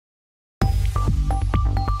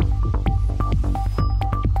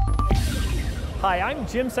Hi, I'm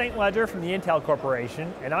Jim St. Ledger from the Intel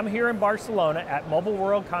Corporation, and I'm here in Barcelona at Mobile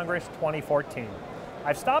World Congress 2014.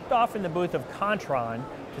 I've stopped off in the booth of Kontron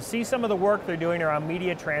to see some of the work they're doing around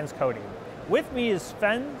media transcoding. With me is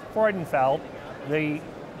Sven Freudenfeld, the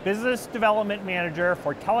Business Development Manager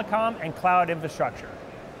for Telecom and Cloud Infrastructure.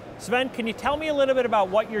 Sven, can you tell me a little bit about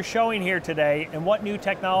what you're showing here today and what new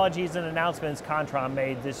technologies and announcements Kontron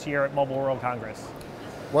made this year at Mobile World Congress?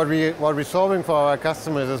 What we're solving for our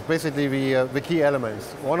customers is basically the key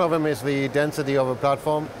elements. One of them is the density of a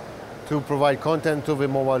platform to provide content to the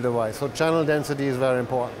mobile device. So channel density is very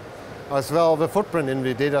important. As well, the footprint in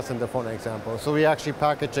the data center, for an example. So we're actually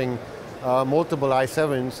packaging multiple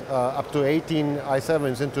i7s, up to 18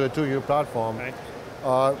 i7s into a 2U platform, okay,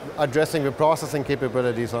 addressing the processing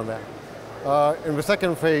capabilities on that. In the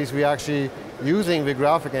second phase, we're actually using the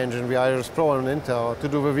graphic engine, the Iris Pro and Intel, to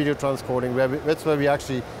do the video transcoding. That's where we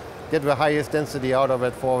actually get the highest density out of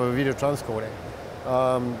it for the video transcoding,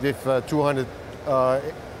 with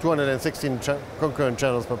 216 concurrent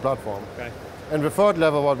channels per platform. Okay. And the third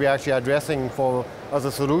level, what we're actually addressing for as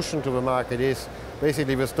a solution to the market is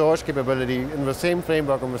basically the storage capability in the same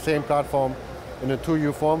framework, on the same platform, in a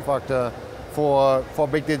 2U form factor for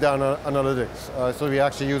big data analytics. So we're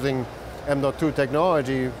actually using M.2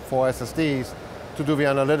 technology for SSDs to do the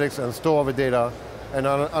analytics and store the data and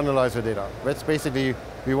analyze the data. That's basically,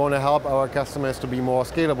 we want to help our customers to be more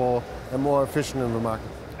scalable and more efficient in the market.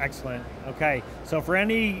 Excellent, okay. So for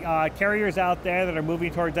any carriers out there that are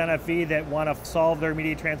moving towards NFV that want to solve their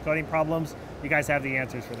media transcoding problems, you guys have the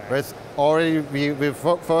answers for that. It's already, the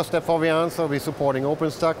first step for the answer, we're supporting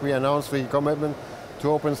OpenStack. We announced the commitment to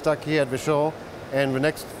OpenStack here at the show. And the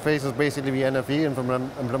next phase is basically the NFV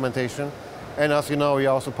implementation. And as you know, we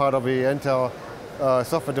are also part of the Intel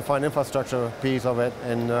software-defined infrastructure piece of it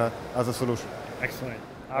and as a solution. Excellent.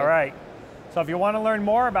 All right. So if you want to learn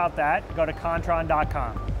more about that, go to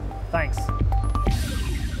Kontron.com. Thanks.